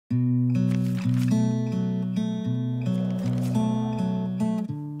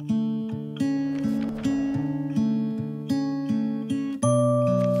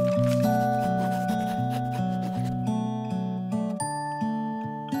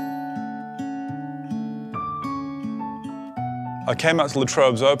I came out to La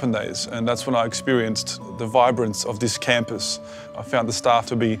Trobe's open days, and that's when I experienced the vibrance of this campus. I found the staff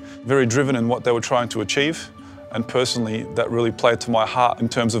to be very driven in what they were trying to achieve, and personally that really played to my heart in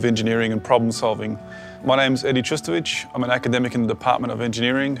terms of engineering and problem solving. My name's Eddie Custovic. I'm an academic in the Department of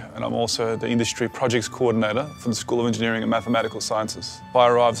Engineering, and I'm also the Industry Projects Coordinator for the School of Engineering and Mathematical Sciences. I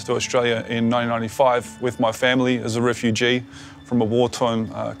arrived to Australia in 1995 with my family as a refugee from a war-torn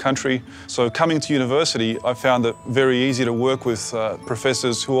country. So coming to university, I found it very easy to work with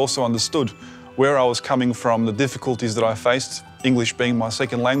professors who also understood where I was coming from, the difficulties that I faced, English being my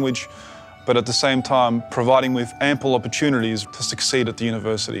second language, but at the same time providing with ample opportunities to succeed at the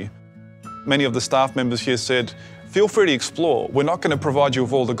university. Many of the staff members here said, feel free to explore. We're not going to provide you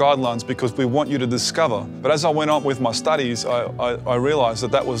with all the guidelines because we want you to discover. But as I went on with my studies, I realized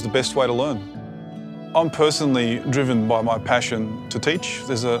that that was the best way to learn. I'm personally driven by my passion to teach.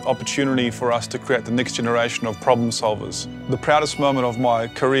 There's an opportunity for us to create the next generation of problem solvers. The proudest moment of my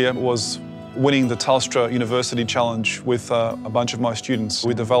career was winning the Trobe University Challenge with a bunch of my students.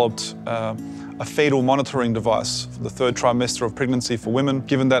 We developed a fetal monitoring device for the third trimester of pregnancy for women.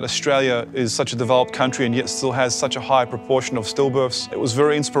 Given that Australia is such a developed country and yet still has such a high proportion of stillbirths, it was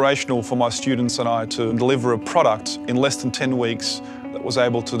very inspirational for my students and I to deliver a product in less than 10 weeks that was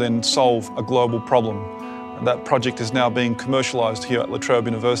able to then solve a global problem. And that project is now being commercialised here at La Trobe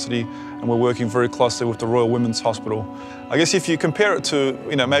University, and we're working very closely with the Royal Women's Hospital. I guess if you compare it to,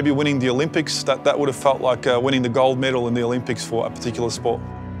 maybe winning the Olympics, that would have felt like winning the gold medal in the Olympics for a particular sport.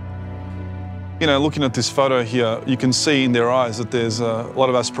 Looking at this photo here, you can see in their eyes that there's a lot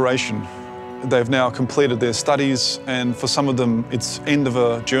of aspiration. They've now completed their studies, and for some of them it's end of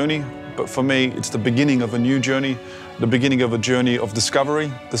a journey, but for me it's the beginning of a new journey, the beginning of a journey of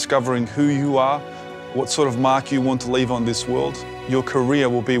discovering who you are, what sort of mark you want to leave on this world. Your career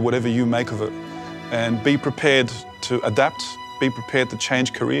will be whatever you make of it. And be prepared to adapt, be prepared to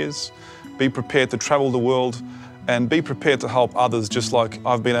change careers, be prepared to travel the world, and be prepared to help others just like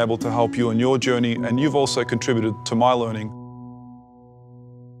I've been able to help you on your journey, and you've also contributed to my learning.